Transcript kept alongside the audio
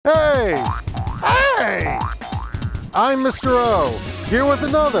Hey! Hey! I'm Mr. O, here with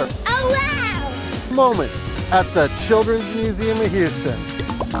another moment at the Children's Museum of Houston.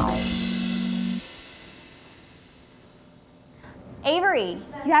 Avery,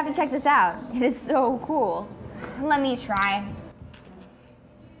 you have to check this out. It is so cool. Let me try.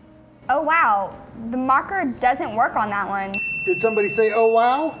 Oh wow, the marker doesn't work on that one. Did somebody say, oh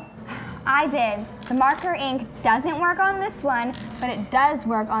wow? I did. The marker ink doesn't work on this one, but it does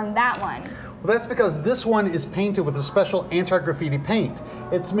work on that one. Well, that's because this one is painted with a special anti-graffiti paint.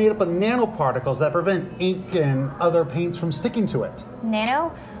 It's made up of nanoparticles that prevent ink and other paints from sticking to it.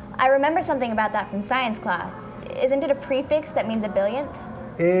 Nano? I remember something about that from science class. Isn't it a prefix that means a billionth?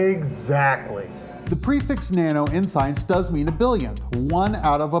 Exactly. The prefix nano in science does mean a billionth, 1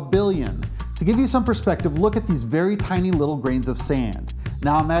 out of a billion. To give you some perspective, look at these very tiny little grains of sand.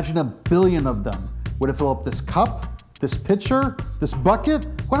 Now imagine a billion of them. Would it fill up this cup, this pitcher, this bucket?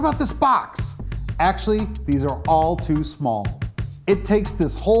 What about this box? Actually, these are all too small. It takes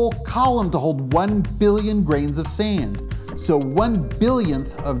this whole column to hold 1 billion grains of sand. So 1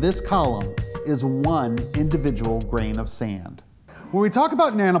 billionth of this column is 1 individual grain of sand. When we talk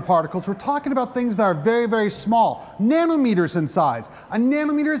about nanoparticles, we're talking about things that are very, very small, nanometers in size. A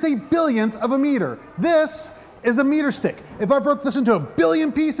nanometer is a billionth of a meter. This is a meter stick. If I broke this into a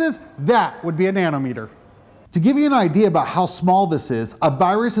billion pieces, that would be a nanometer. To give you an idea about how small this is, a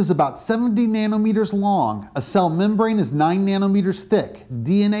virus is about 70 nanometers long, a cell membrane is 9 nanometers thick,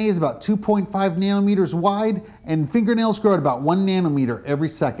 DNA is about 2.5 nanometers wide, and fingernails grow at about 1 nanometer every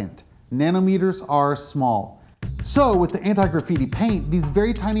second. Nanometers are small. So with the anti-graffiti paint, these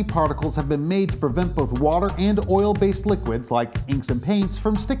very tiny particles have been made to prevent both water and oil-based liquids like inks and paints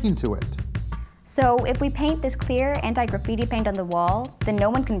from sticking to it. So if we paint this clear anti-graffiti paint on the wall, then no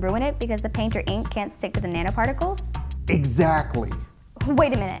one can ruin it because the paint or ink can't stick to the nanoparticles? Exactly.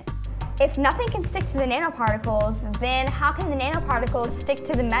 Wait a minute. If nothing can stick to the nanoparticles, then how can the nanoparticles stick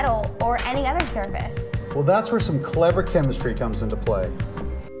to the metal or any other surface? Well, that's where some clever chemistry comes into play.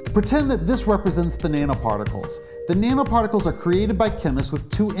 Pretend that this represents the nanoparticles. The nanoparticles are created by chemists with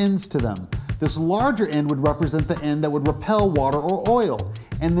 2 ends to them. This larger end would represent the end that would repel water or oil,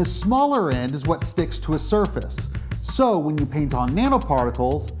 and this smaller end is what sticks to a surface. So when you paint on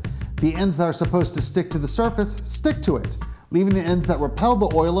nanoparticles, the ends that are supposed to stick to the surface stick to it, leaving the ends that repel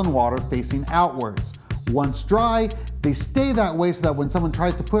the oil and water facing outwards. Once dry, they stay that way so that when someone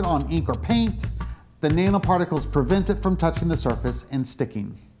tries to put on ink or paint, the nanoparticles prevent it from touching the surface and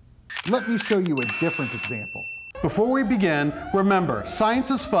sticking. Let me show you a different example. Before we begin, remember,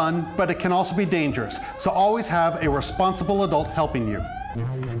 science is fun, but it can also be dangerous, so always have a responsible adult helping you.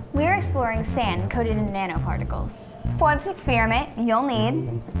 We're exploring sand coated in nanoparticles. For this experiment, you'll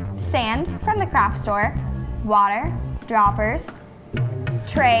need sand from the craft store, water, droppers,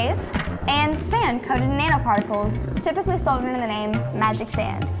 trays, and sand coated in nanoparticles, typically sold under the name magic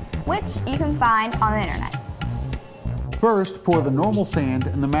sand, which you can find on the internet. First, pour the normal sand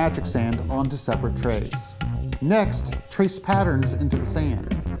and the magic sand onto separate trays. Next, trace patterns into the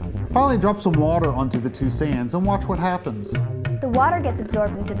sand. Finally, drop some water onto the 2 sands and watch what happens. The water gets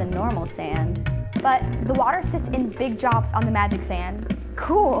absorbed into the normal sand. But the water sits in big drops on the magic sand.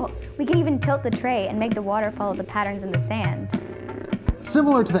 Cool! We can even tilt the tray and make the water follow the patterns in the sand.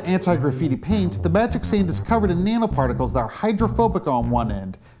 Similar to the anti-graffiti paint, the magic sand is covered in nanoparticles that are hydrophobic on one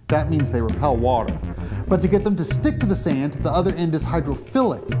end. That means they repel water. But to get them to stick to the sand, the other end is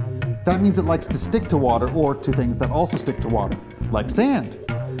hydrophilic. That means it likes to stick to water or to things that also stick to water, like sand.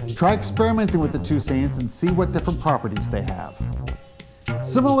 Try experimenting with the 2 sands and see what different properties they have.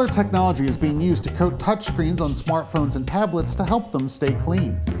 Similar technology is being used to coat touchscreens on smartphones and tablets to help them stay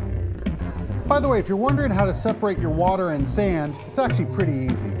clean. By the way, if you're wondering how to separate your water and sand, it's actually pretty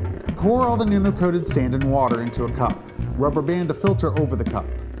easy. Pour all the nano-coated sand and water into a cup. Rubber band a filter over the cup.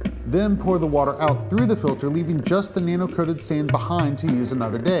 Then pour the water out through the filter, leaving just the nano-coated sand behind to use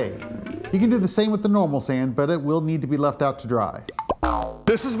another day. You can do the same with the normal sand, but it will need to be left out to dry.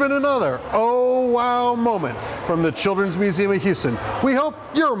 This has been another oh wow moment from the Children's Museum of Houston. We hope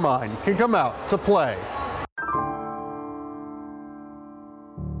your mind can come out to play.